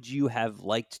been? Would you have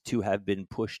liked to have been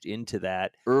pushed into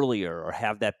that earlier or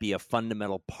have that be a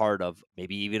fundamental part of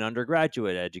maybe even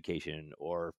undergraduate education?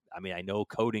 Or, I mean, I know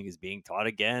coding is being taught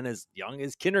again as young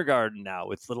as kindergarten now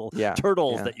with little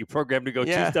turtles that you program to go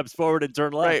 2 steps forward and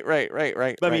turn left. Right.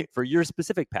 But I mean, for your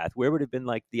specific path, where would have been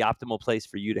like the optimal place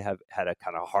for you to have had a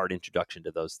kind of hard introduction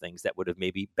to those things that would have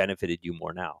maybe benefited you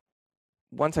more now?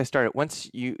 Once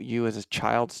you as a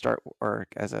child start, or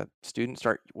as a student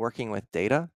start working with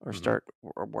data or start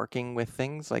working with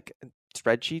things like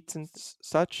spreadsheets and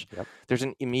such, there's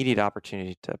an immediate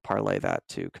opportunity to parlay that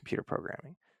to computer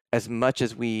programming. As much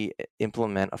as we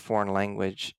implement a foreign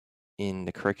language in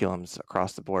the curriculums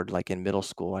across the board, like in middle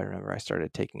school, I remember I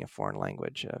started taking a foreign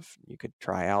language of you could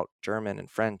try out German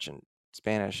and French and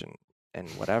Spanish and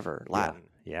whatever, Latin.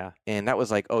 Yeah. And that was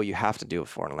like, oh, you have to do a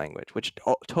foreign language, which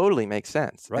totally makes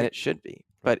sense. And it should be.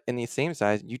 But in the same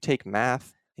size, you take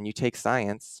math and you take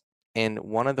science. And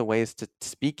one of the ways to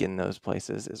speak in those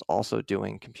places is also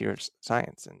doing computer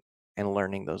science and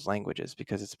learning those languages,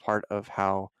 because it's part of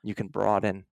how you can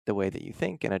broaden the way that you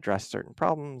think and address certain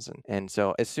problems. And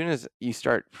so as soon as you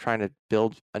start trying to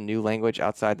build a new language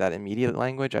outside that immediate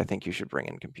language, I think you should bring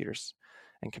in computers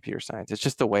and computer science. It's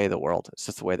just the way of the world. It's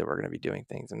just the way that we're going to be doing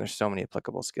things. And there's so many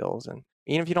applicable skills. And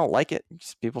even if you don't like it,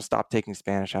 people stop taking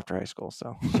Spanish after high school.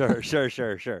 So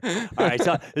Sure. All right.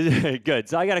 So good.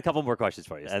 So I got a couple more questions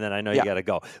for you. And then I know you got to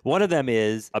go. One of them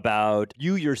is about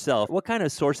you yourself. What kind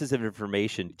of sources of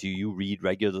information do you read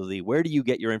regularly? Where do you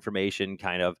get your information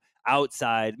kind of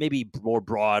outside, maybe more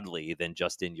broadly than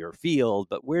just in your field,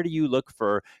 but where do you look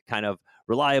for kind of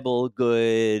reliable,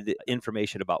 good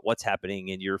information about what's happening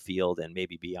in your field and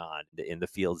maybe beyond in the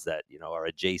fields that, are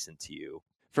adjacent to you?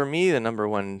 For me, the number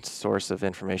one source of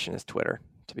information is Twitter,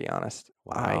 to be honest.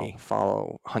 Wow. I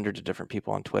follow hundreds of different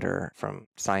people on Twitter, from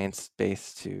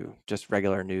science-based to just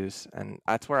regular news. And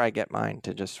that's where I get mine,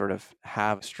 to just sort of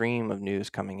have a stream of news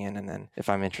coming in. And then if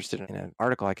I'm interested in an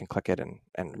article, I can click it and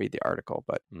read the article.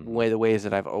 But the ways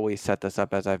that I've always set this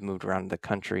up as I've moved around the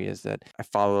country is that I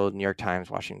follow New York Times,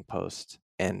 Washington Post,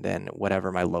 and then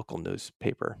whatever my local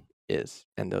newspaper is.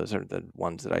 And those are the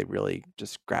ones that I really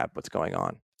just grab what's going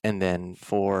on. And then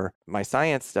for my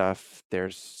science stuff,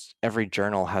 every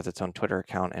journal has its own Twitter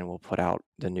account and will put out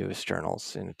the newest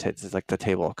journals. And it's like the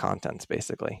table of contents,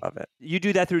 basically, of it. You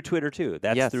do that through Twitter too.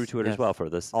 That's Yes, through Twitter as well for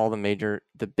this. All the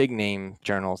big name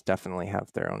journals definitely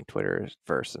have their own Twitter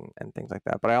verse and things like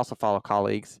that. But I also follow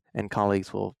colleagues, and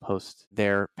colleagues will post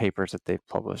their papers that they've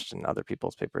published and other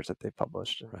people's papers that they've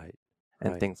published. Right.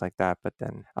 And things like that. But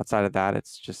then outside of that,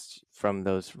 it's just from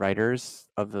those writers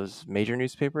of those major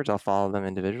newspapers. I'll follow them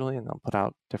individually and they'll put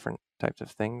out different types of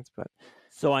things. But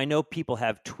so I know people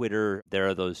have Twitter. There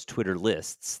are those Twitter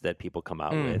lists that people come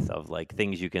out with of like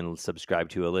things you can subscribe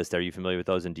to a list. Are you familiar with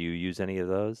those, and do you use any of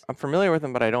those? I'm familiar with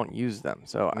them, but I don't use them.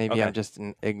 So maybe I'm just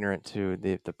ignorant to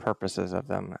the purposes of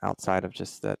them outside of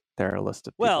just that they're a list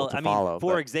of people to follow.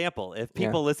 For example, if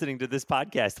people listening to this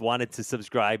podcast wanted to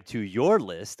subscribe to your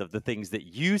list of the things that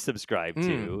you subscribe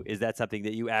to, is that something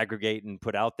that you aggregate and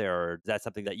put out there, or is that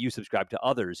something that you subscribe to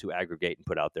others who aggregate and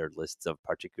put out their lists of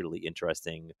particularly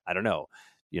interesting, I don't know,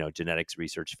 genetics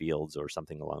research fields or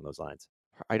something along those lines?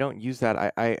 I don't use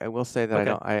that. I will say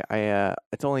that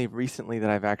it's only recently that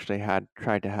I've actually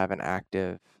tried to have an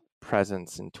active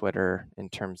presence in Twitter in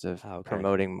terms of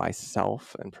promoting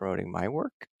myself and promoting my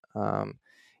work.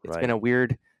 It's been a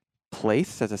weird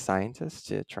place as a scientist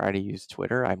to try to use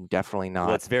Twitter. I'm definitely not.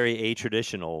 Well, it's very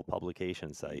atraditional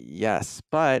publication site. Yes,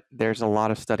 but there's a lot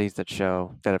of studies that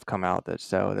have come out that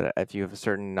show that if you have a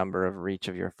certain number of reach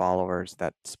of your followers,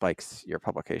 that spikes your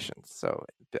publications. So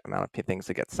the amount of things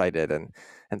that get cited and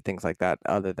things like that,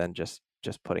 other than just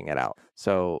putting it out.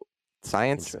 So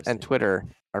science and Twitter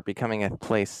are becoming a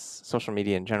place, social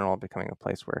media in general, becoming a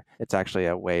place where it's actually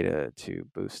a way to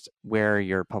boost where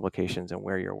your publications and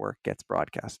where your work gets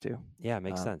broadcast to. Yeah, it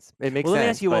makes sense. It makes sense. Let me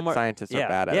ask you one more. Scientists are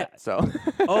bad at it. So.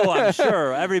 Oh, I'm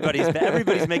sure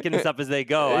everybody's making this up as they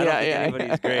go. I don't think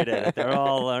anybody's great at it. They're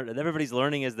all everybody's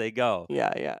learning as they go.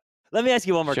 Yeah. Let me ask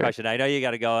you one more question. I know you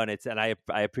got to go, and I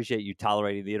appreciate you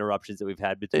tolerating the interruptions that we've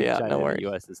had between China and the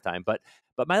U.S. this time. But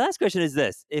my last question is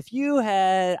this: if you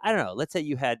had, I don't know, let's say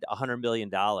you had $100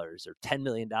 million or $10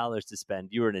 million to spend,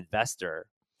 you were an investor,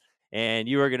 and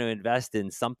you were going to invest in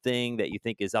something that you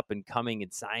think is up and coming in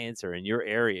science or in your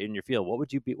area, in your field, what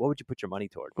would you put your money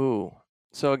toward? Ooh.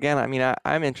 So again, I mean,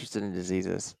 I'm interested in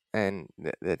diseases and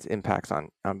its impacts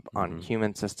on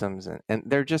human systems, and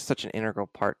they're just such an integral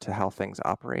part to how things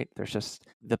operate. There's just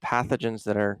the pathogens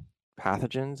that are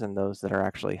pathogens and those that are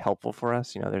actually helpful for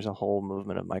us. There's a whole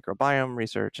movement of microbiome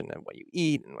research and then what you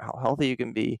eat and how healthy you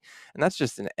can be, and that's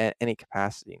just in any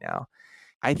capacity now.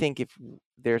 I think if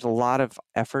there's a lot of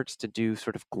efforts to do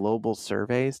sort of global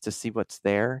surveys to see what's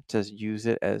there, to use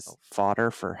it as fodder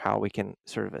for how we can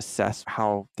sort of assess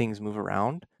how things move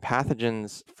around.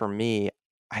 Pathogens, for me,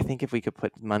 I think if we could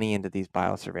put money into these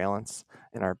biosurveillance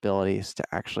and our abilities to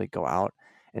actually go out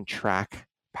and track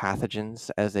pathogens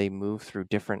as they move through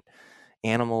different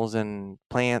animals and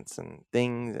plants and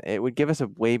things, it would give us a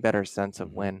way better sense of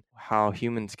how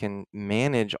humans can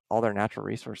manage all their natural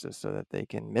resources so that they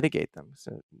can mitigate them,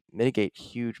 so mitigate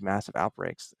huge, massive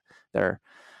outbreaks that are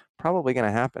probably going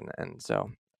to happen. And so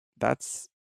that's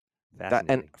that.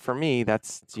 And for me,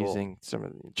 that's using some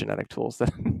of the genetic tools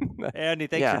that Andy,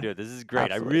 thanks for doing this. This is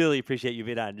great. Absolutely. I really appreciate you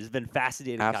being on. It's been a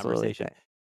fascinating conversation.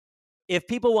 If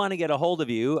people want to get a hold of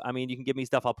you, I mean, you can give me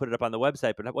stuff. I'll put it up on the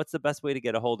website. But what's the best way to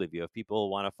get a hold of you if people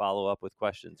want to follow up with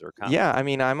questions or comments? Yeah, I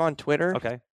mean, I'm on Twitter.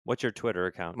 Okay. What's your Twitter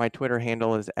account? My Twitter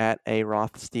handle is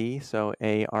 @arothste, so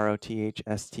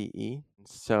AROTHSTE.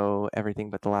 So everything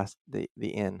but the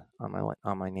N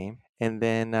on my name. And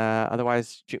then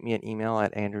otherwise, shoot me an email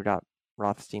at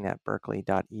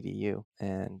andrew.rothstein@berkeley.edu.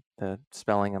 And the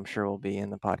spelling, I'm sure, will be in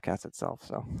the podcast itself.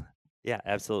 So. Yeah,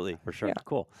 absolutely, for sure. Yeah.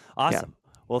 Cool. Awesome. Yeah.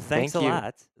 Well, thanks a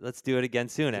lot. Let's do it again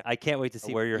soon. I can't wait to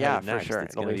see where you're headed next. For sure.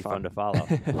 It's going to be fun to follow.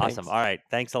 Awesome. All right.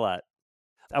 Thanks a lot.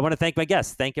 I want to thank my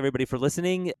guests. Thank everybody for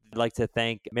listening. I'd like to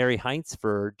thank Mary Heinz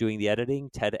for doing the editing,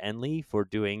 Ted Enley for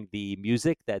doing the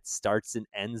music that starts and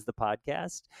ends the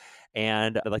podcast.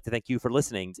 And I'd like to thank you for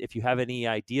listening. If you have any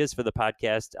ideas for the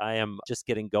podcast, I am just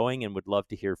getting going and would love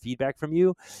to hear feedback from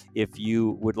you. If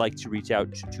you would like to reach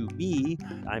out to me,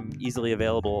 I'm easily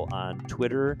available on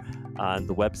Twitter, on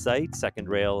the website,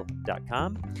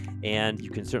 secondrail.com. And you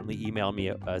can certainly email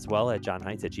me as well at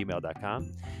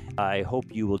johnheinz@gmail.com. I hope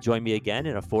you will join me again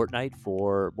in a fortnight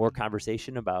for more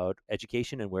conversation about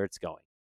education and where it's going.